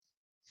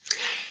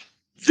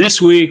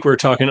This week, we're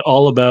talking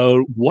all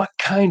about what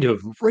kind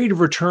of rate of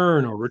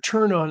return or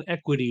return on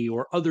equity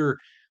or other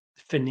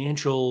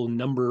financial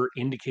number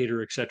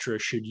indicator, et cetera,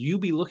 should you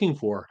be looking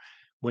for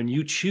when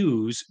you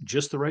choose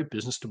just the right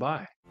business to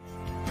buy?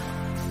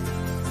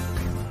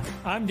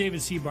 I'm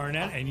David C.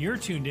 Barnett, and you're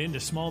tuned in to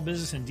Small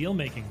Business and Deal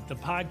Making, the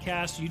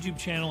podcast, YouTube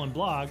channel, and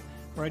blog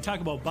where I talk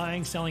about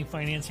buying, selling,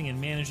 financing,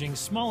 and managing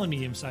small and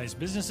medium sized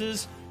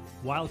businesses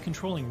while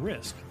controlling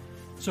risk.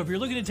 So, if you're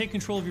looking to take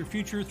control of your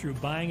future through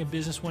buying a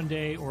business one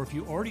day, or if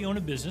you already own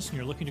a business and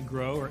you're looking to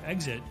grow or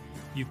exit,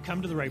 you've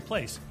come to the right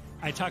place.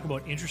 I talk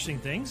about interesting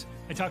things,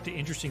 I talk to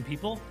interesting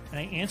people, and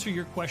I answer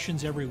your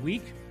questions every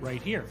week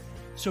right here.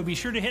 So, be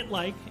sure to hit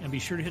like and be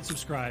sure to hit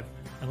subscribe,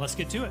 and let's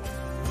get to it.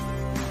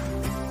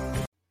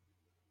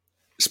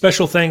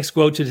 Special thanks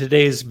go out to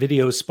today's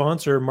video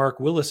sponsor, Mark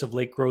Willis of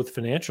Lake Growth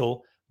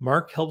Financial.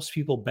 Mark helps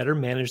people better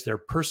manage their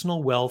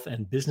personal wealth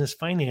and business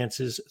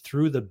finances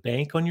through the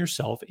Bank on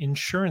Yourself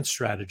insurance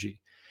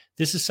strategy.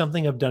 This is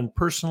something I've done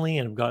personally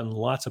and I've gotten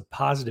lots of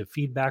positive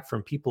feedback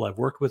from people I've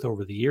worked with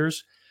over the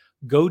years.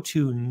 Go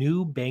to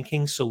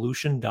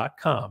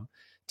newbankingsolution.com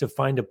to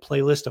find a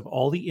playlist of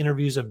all the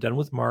interviews I've done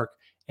with Mark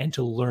and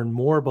to learn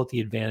more about the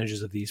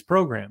advantages of these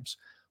programs.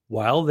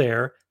 While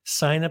there,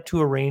 sign up to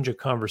arrange a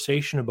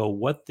conversation about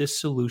what this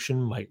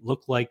solution might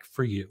look like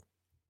for you.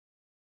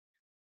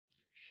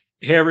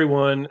 Hey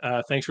everyone,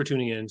 thanks for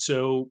tuning in.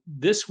 So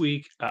this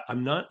week,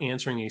 I'm not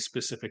answering a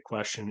specific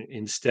question.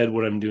 Instead,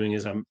 what I'm doing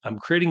is I'm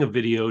creating a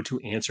video to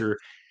answer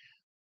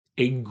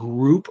a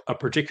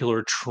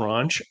particular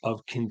tranche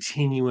of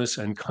continuous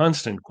and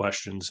constant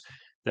questions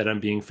that I'm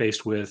being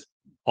faced with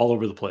all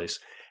over the place.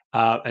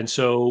 I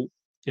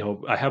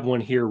have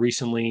one here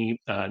recently,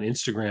 an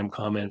Instagram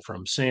comment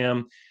from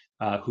Sam,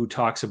 who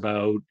talks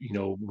about,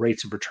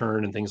 rates of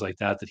return and things like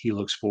that that he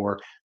looks for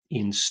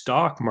in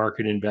stock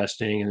market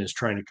investing and is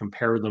trying to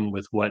compare them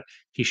with what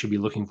he should be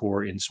looking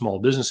for in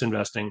small business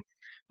investing.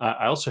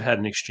 I also had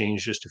an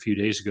exchange just a few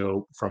days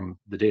ago from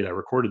the date I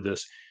recorded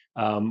this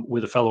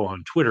with a fellow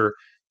on Twitter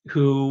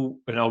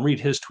and I'll read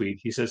his tweet.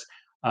 He says,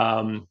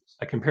 I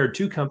compared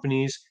two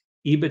companies,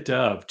 EBITDA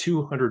of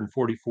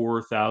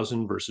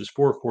 244,000 versus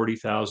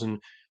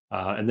 440,000.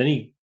 And then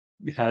he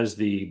has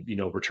the,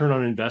 return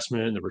on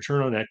investment and the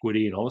return on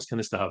equity and all this kind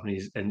of stuff.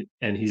 And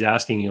he's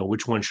asking,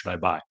 which one should I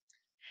buy?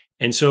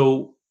 And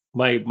so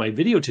my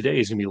video today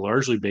is going to be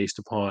largely based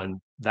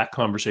upon that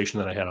conversation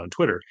that I had on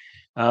Twitter.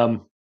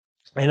 Um,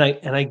 and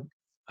I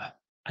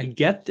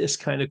get this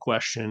kind of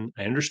question.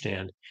 I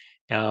understand,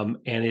 and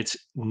it's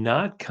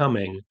not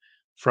coming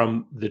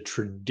from the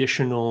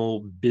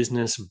traditional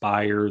business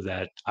buyer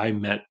that I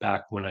met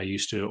back when I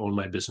used to own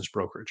my business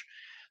brokerage.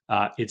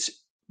 It's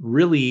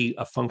really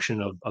a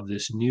function of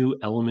this new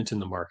element in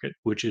the market,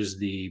 which is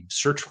the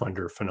search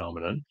funder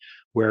phenomenon,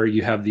 where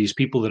you have these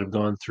people that have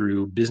gone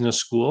through business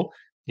school,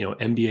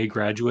 MBA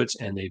graduates,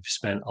 and they've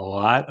spent a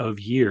lot of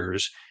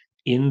years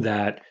in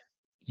that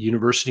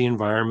university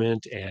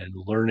environment and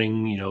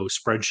learning,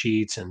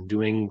 spreadsheets and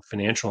doing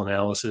financial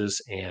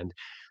analysis. And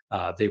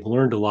they've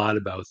learned a lot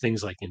about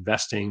things like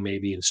investing,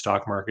 maybe in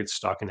stock markets,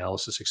 stock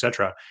analysis,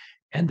 etc.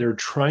 And they're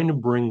trying to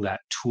bring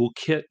that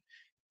toolkit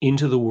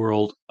into the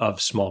world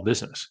of small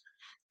business.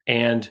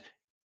 And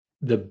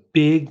the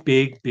big,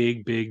 big,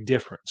 big, big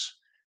difference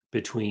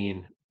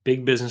between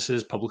big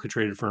businesses, publicly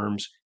traded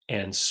firms,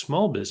 and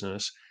small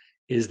business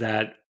is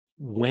that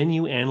when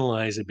you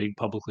analyze a big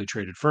publicly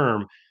traded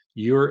firm,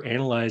 you're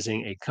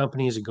analyzing a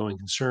company as a going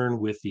concern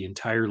with the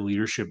entire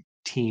leadership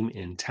team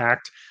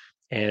intact.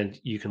 And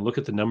you can look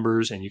at the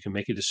numbers and you can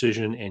make a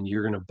decision, and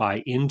you're going to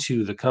buy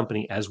into the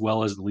company as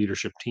well as the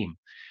leadership team.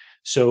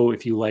 So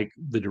if you like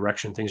the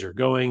direction things are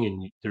going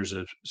and there's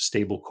a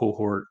stable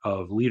cohort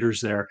of leaders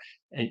there,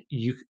 and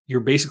you're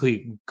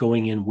basically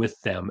going in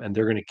with them and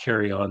they're going to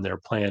carry on their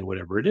plan,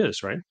 whatever it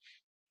is, right?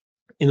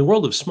 In the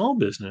world of small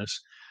business,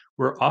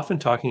 we're often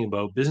talking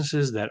about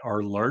businesses that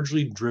are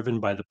largely driven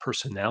by the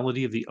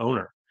personality of the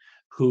owner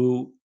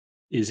who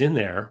is in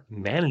there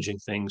managing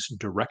things,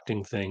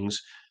 directing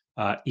things,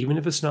 even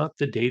if it's not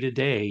the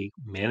day-to-day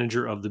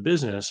manager of the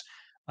business.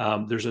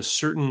 There's a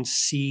certain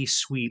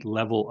C-suite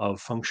level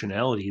of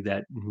functionality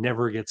that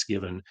never gets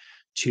given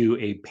to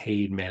a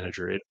paid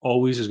manager. It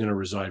always is going to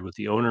reside with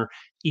the owner,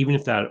 even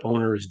if that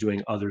owner is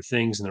doing other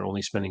things and they're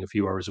only spending a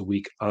few hours a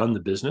week on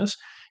the business.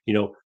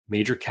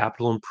 Major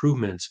capital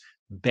improvements,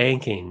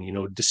 banking,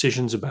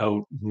 decisions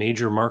about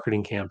major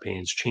marketing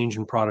campaigns, change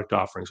in product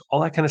offerings,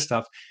 all that kind of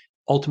stuff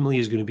ultimately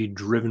is going to be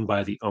driven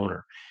by the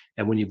owner.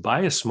 And when you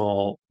buy a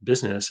small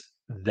business,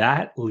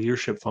 that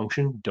leadership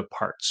function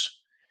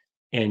departs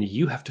and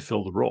you have to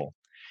fill the role.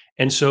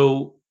 And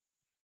so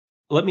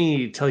let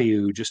me tell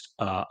you just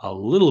a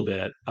little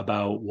bit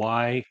about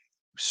why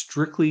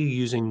strictly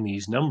using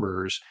these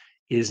numbers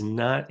is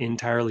not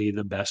entirely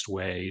the best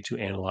way to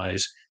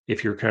analyze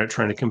if you're kind of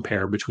trying to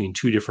compare between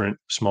two different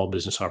small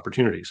business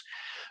opportunities.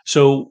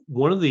 So,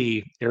 one of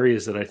the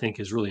areas that I think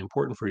is really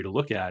important for you to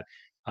look at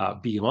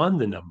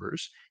beyond the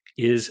numbers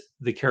is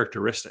the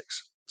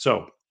characteristics.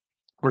 So,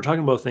 we're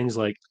talking about things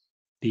like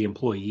the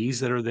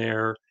employees that are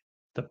there,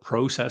 the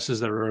processes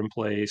that are in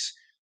place,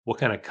 what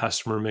kind of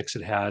customer mix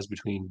it has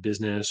between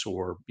business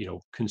or,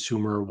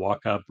 consumer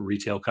walk up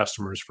retail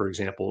customers, for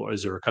example.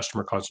 Is there a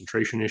customer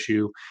concentration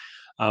issue?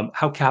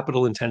 How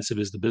capital intensive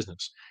is the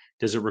business?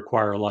 Does it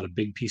require a lot of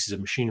big pieces of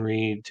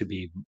machinery to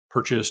be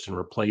purchased and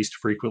replaced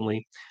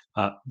frequently?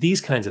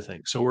 These kinds of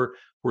things. So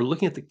we're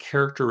looking at the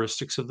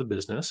characteristics of the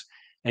business,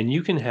 and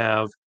you can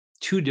have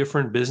two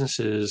different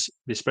businesses,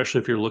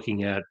 especially if you're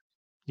looking at,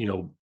 you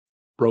know,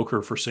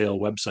 broker for sale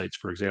websites,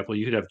 for example.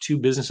 You could have two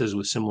businesses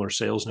with similar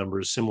sales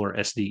numbers, similar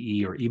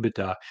SDE or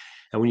EBITDA.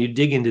 And when you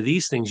dig into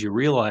these things, you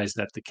realize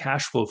that the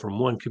cash flow from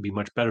one could be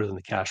much better than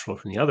the cash flow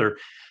from the other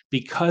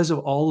because of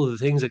all of the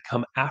things that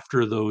come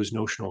after those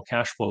notional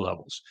cash flow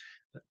levels,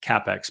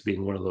 CapEx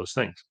being one of those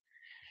things.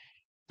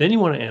 Then you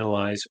want to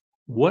analyze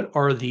what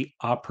are the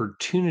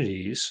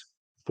opportunities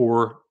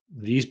for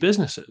these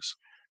businesses.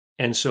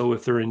 And so,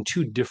 if they're in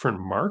two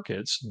different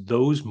markets,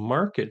 those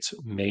markets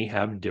may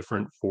have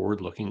different forward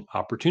looking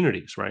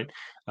opportunities, right?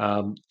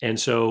 And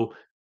so,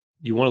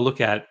 you want to look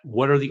at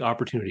what are the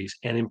opportunities.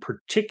 And in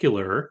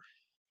particular,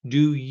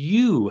 do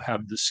you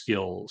have the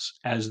skills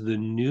as the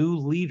new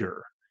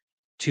leader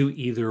to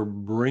either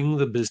bring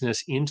the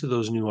business into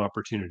those new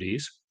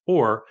opportunities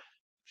or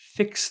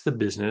fix the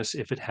business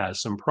if it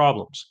has some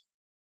problems?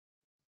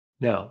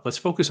 Now, let's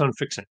focus on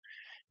fixing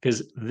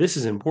because this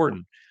is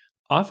important.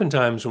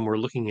 Oftentimes, when we're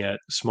looking at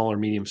small or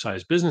medium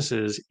sized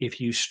businesses, if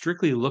you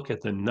strictly look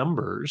at the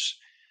numbers,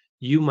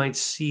 you might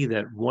see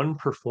that one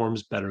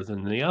performs better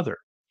than the other.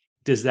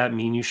 Does that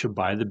mean you should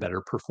buy the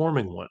better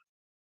performing one?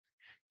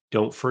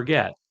 Don't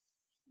forget,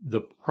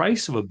 the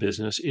price of a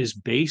business is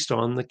based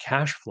on the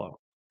cash flow.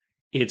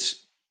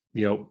 It's,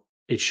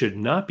 it should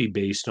not be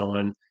based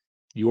on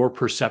your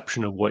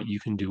perception of what you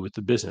can do with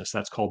the business.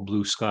 That's called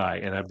blue sky.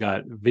 And I've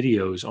got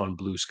videos on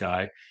blue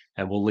sky,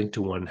 and we'll link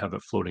to one, have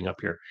it floating up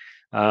here.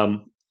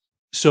 Um,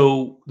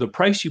 so the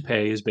price you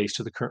pay is based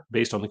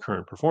on the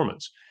current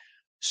performance.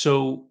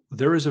 So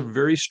there is a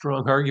very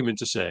strong argument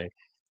to say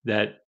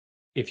that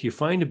if you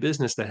find a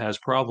business that has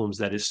problems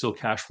that is still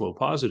cash flow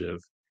positive,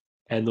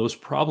 and those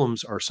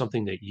problems are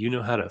something that you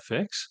know how to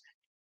fix,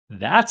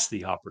 that's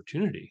the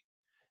opportunity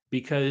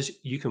because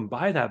you can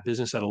buy that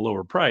business at a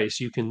lower price.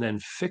 You can then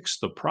fix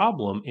the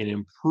problem and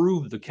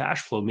improve the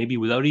cash flow, maybe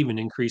without even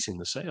increasing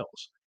the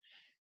sales.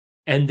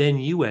 And then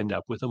you end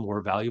up with a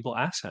more valuable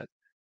asset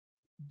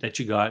that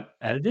you got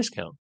at a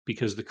discount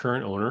because the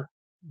current owner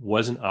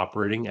wasn't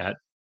operating at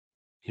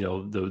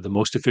the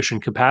most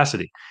efficient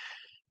capacity.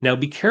 Now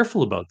be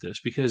careful about this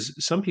because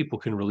some people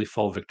can really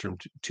fall victim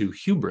to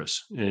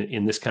hubris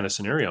in this kind of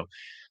scenario,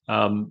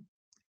 um,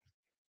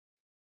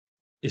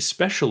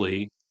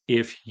 especially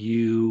if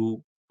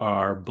you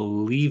are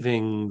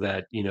believing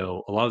that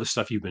a lot of the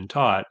stuff you've been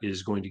taught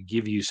is going to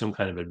give you some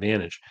kind of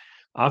advantage.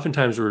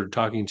 Oftentimes we're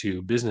talking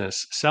to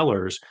business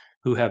sellers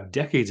who have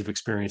decades of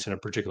experience in a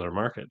particular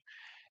market,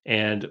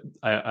 and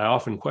I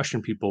often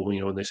question people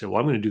when, when they say, "Well,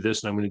 I'm going to do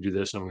this, and I'm going to do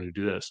this, and I'm going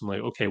to do this." I'm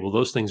like, "Okay, well,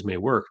 those things may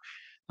work.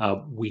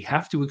 We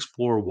have to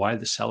explore why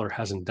the seller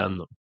hasn't done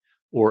them,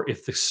 or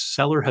if the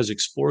seller has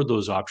explored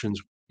those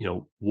options,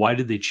 why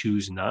did they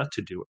choose not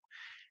to do it?"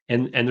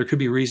 And there could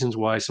be reasons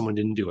why someone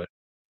didn't do it.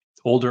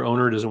 Older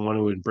owner doesn't want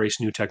to embrace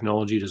new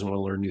technology, doesn't want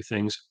to learn new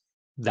things.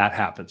 That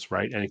happens,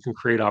 right? And it can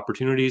create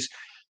opportunities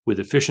with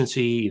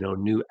efficiency,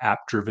 new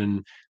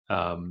app-driven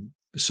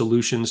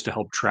solutions to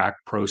help track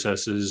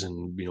processes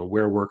and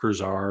where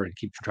workers are and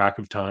keep track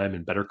of time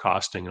and better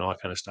costing and all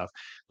that kind of stuff.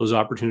 Those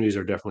opportunities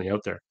are definitely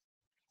out there.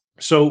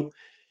 So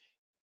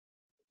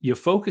you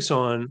focus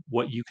on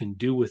what you can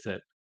do with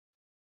it.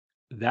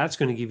 That's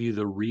going to give you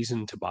the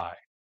reason to buy.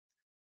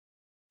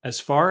 As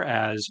far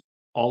as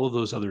all of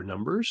those other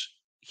numbers,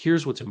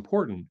 here's what's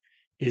important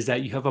is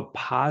that you have a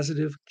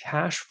positive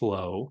cash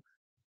flow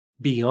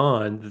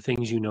beyond the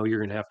things you're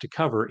going to have to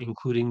cover,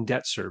 including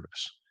debt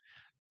service.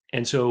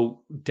 And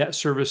so debt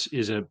service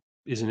is an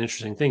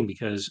interesting thing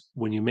because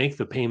when you make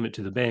the payment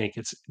to the bank,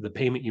 it's the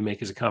payment you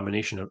make is a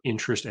combination of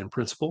interest and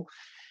principal.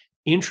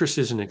 Interest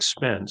is an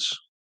expense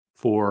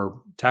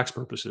for tax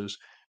purposes.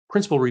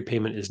 Principal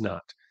repayment is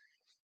not.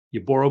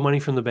 You borrow money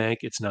from the bank,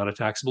 it's not a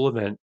taxable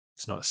event.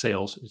 It's not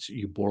sales. It's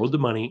you borrowed the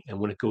money, and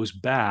when it goes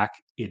back,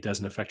 it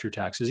doesn't affect your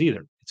taxes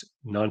either. It's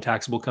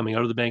non-taxable coming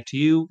out of the bank to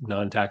you,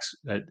 non-tax.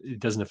 It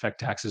doesn't affect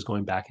taxes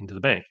going back into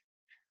the bank.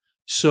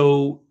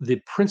 So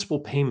the principal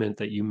payment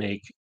that you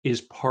make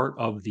is part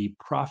of the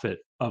profit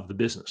of the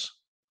business.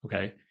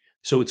 Okay.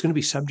 So it's going to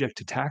be subject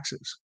to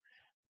taxes.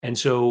 And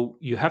so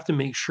you have to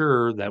make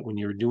sure that when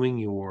you're doing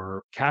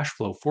your cash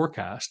flow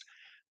forecast,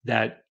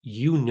 that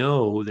you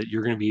know that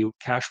you're going to be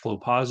cash flow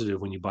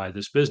positive when you buy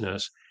this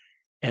business.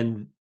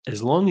 And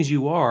as long as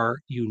you are,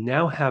 you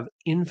now have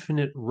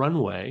infinite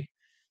runway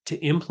to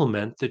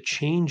implement the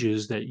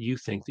changes that you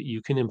think that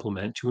you can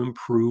implement to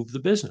improve the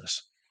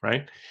business,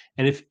 right?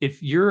 And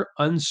if you're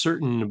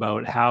uncertain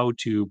about how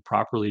to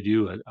properly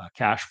do a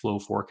cash flow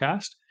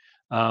forecast,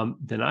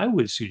 then I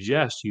would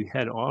suggest you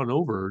head on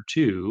over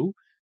to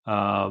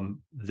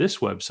this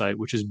website,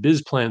 which is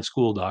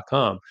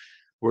bizplanschool.com.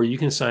 or you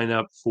can sign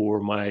up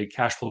for my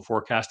cash flow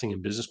forecasting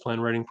and business plan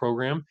writing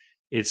program.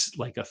 It's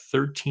like a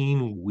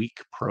 13-week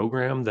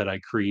program that I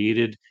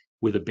created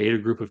with a beta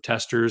group of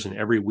testers. And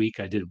every week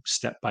I did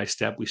step by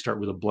step. We start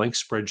with a blank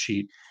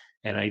spreadsheet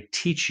and I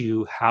teach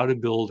you how to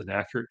build an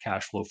accurate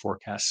cash flow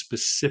forecast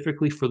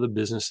specifically for the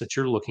business that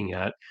you're looking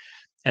at.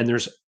 And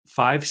there's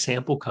 5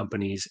 sample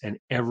companies, and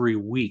every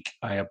week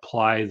I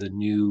apply the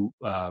new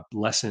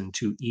lesson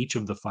to each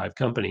of the 5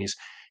 companies,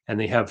 and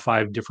they have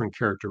 5 different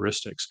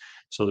characteristics.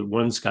 So that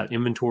one's got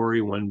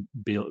inventory, one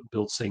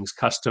builds things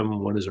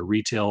custom, one is a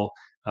retail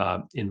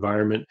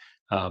environment,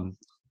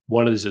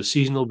 one is a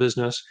seasonal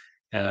business,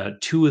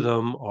 2 of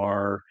them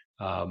are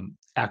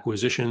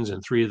acquisitions,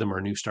 and 3 of them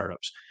are new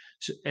startups.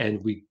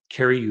 And we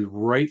carry you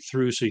right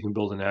through so you can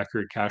build an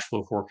accurate cash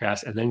flow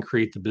forecast and then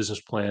create the business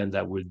plan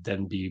that would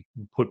then be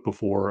put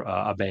before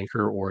a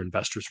banker or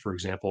investors, for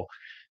example,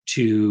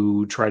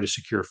 to try to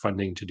secure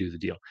funding to do the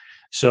deal.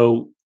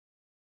 So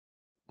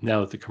now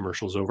that the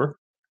commercial's over,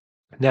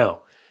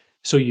 now,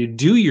 so you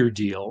do your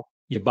deal,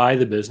 you buy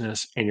the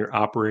business, and you're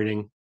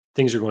operating,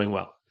 things are going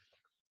well.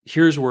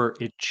 Here's where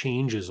it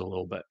changes a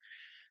little bit.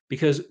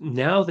 Because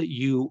now that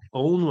you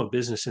own a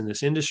business in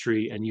this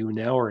industry and you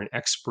now are an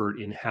expert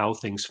in how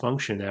things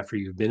function after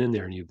you've been in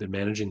there and you've been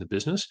managing the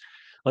business,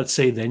 let's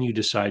say then you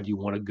decide you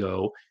want to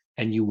go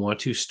and you want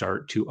to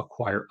start to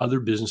acquire other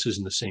businesses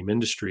in the same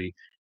industry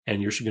and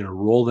you're going to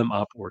roll them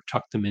up or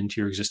tuck them into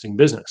your existing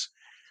business.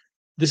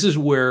 This is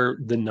where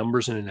the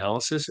numbers and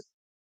analysis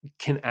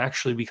can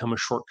actually become a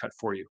shortcut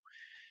for you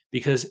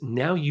because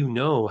now you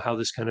know how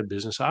this kind of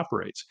business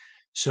operates.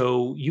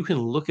 So you can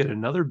look at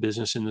another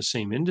business in the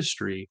same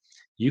industry.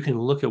 You can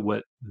look at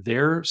what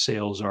their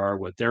sales are,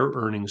 what their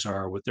earnings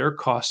are, what their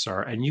costs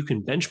are, and you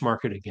can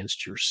benchmark it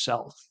against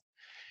yourself.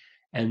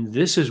 And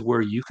this is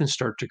where you can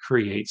start to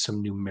create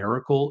some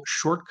numerical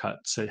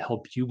shortcuts that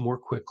help you more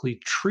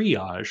quickly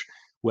triage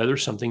whether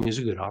something is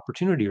a good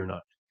opportunity or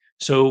not.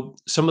 So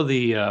some of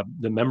the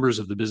members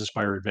of the Business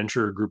Buyer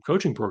Adventure Group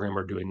Coaching Program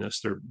are doing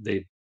this.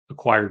 They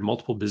acquired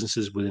multiple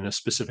businesses within a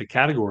specific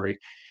category,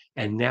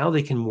 and now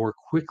they can more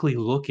quickly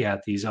look at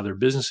these other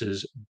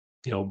businesses,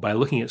 by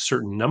looking at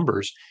certain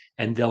numbers,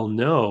 and they'll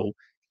know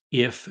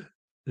if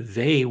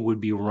they would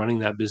be running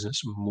that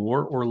business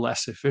more or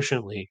less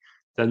efficiently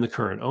than the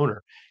current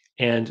owner.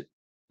 And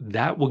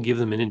that will give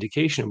them an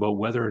indication about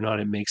whether or not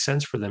it makes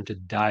sense for them to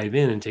dive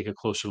in and take a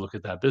closer look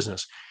at that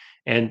business.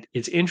 And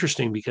it's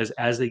interesting because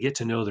as they get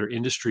to know their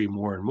industry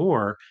more and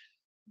more,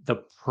 the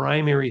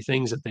primary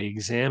things that they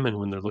examine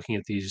when they're looking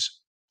at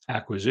these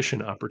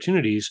acquisition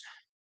opportunities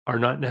are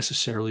not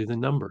necessarily the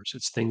numbers.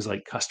 It's things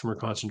like customer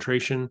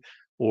concentration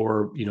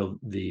or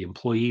the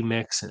employee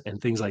mix and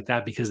things like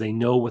that because they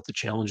know what the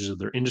challenges of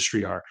their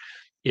industry are.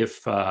 If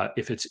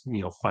it's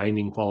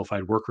finding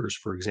qualified workers,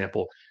 for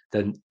example,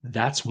 then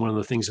that's one of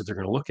the things that they're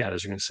going to look at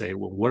is they're going to say,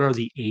 well, what are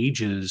the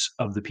ages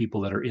of the people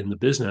that are in the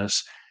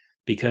business?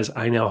 Because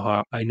I know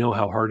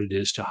how hard it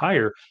is to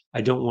hire.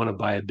 I don't want to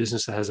buy a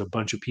business that has a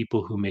bunch of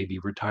people who may be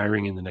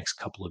retiring in the next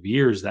couple of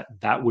years.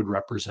 That would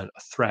represent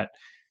a threat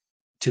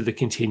to the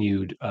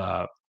continued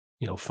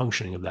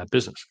functioning of that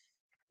business.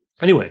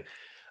 Anyway,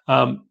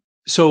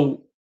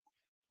 so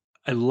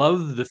I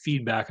love the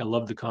feedback. I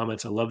love the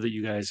comments. I love that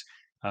you guys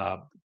uh,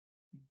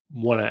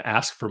 want to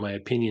ask for my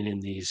opinion in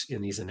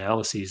these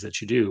analyses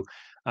that you do.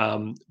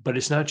 But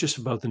it's not just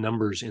about the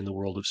numbers in the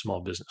world of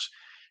small business.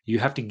 You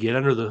have to get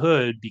under the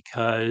hood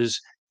because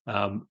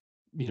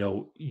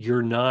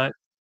you're not,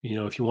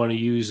 if you want to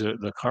use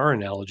the car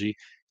analogy,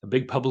 a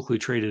big publicly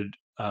traded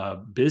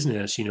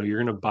business,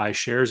 you're going to buy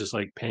shares. It's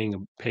like paying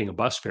a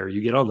bus fare.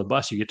 You get on the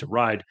bus, you get to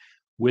ride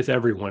with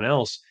everyone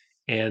else,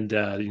 and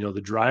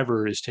the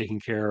driver is taking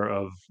care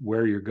of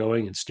where you're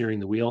going and steering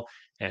the wheel,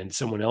 and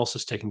someone else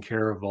is taking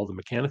care of all the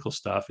mechanical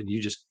stuff, and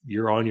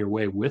you're on your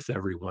way with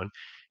everyone.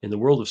 In the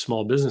world of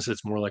small business,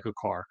 it's more like a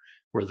car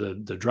where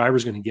the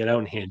driver's going to get out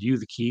and hand you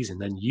the keys,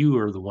 and then you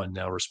are the one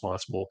now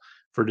responsible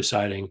for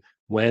deciding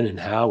when and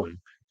how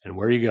and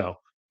where you go.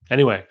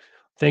 Anyway,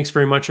 thanks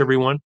very much,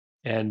 everyone,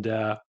 and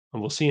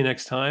we'll see you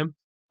next time.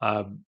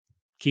 Uh,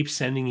 Keep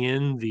sending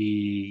in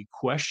the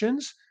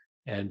questions,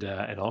 and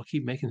I'll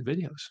keep making the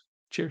videos.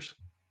 Cheers.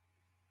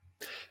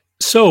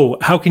 So,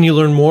 how can you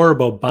learn more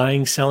about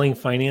buying, selling,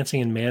 financing,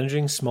 and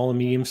managing small and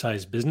medium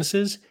sized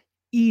businesses?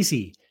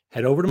 Easy.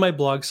 Head over to my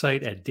blog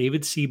site at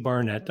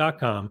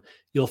davidcbarnett.com.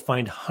 You'll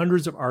find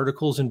hundreds of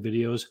articles and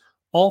videos,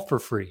 all for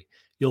free.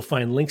 You'll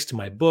find links to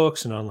my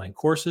books and online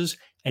courses,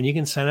 and you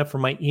can sign up for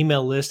my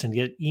email list and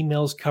get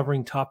emails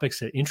covering topics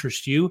that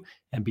interest you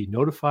and be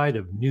notified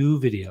of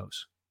new videos.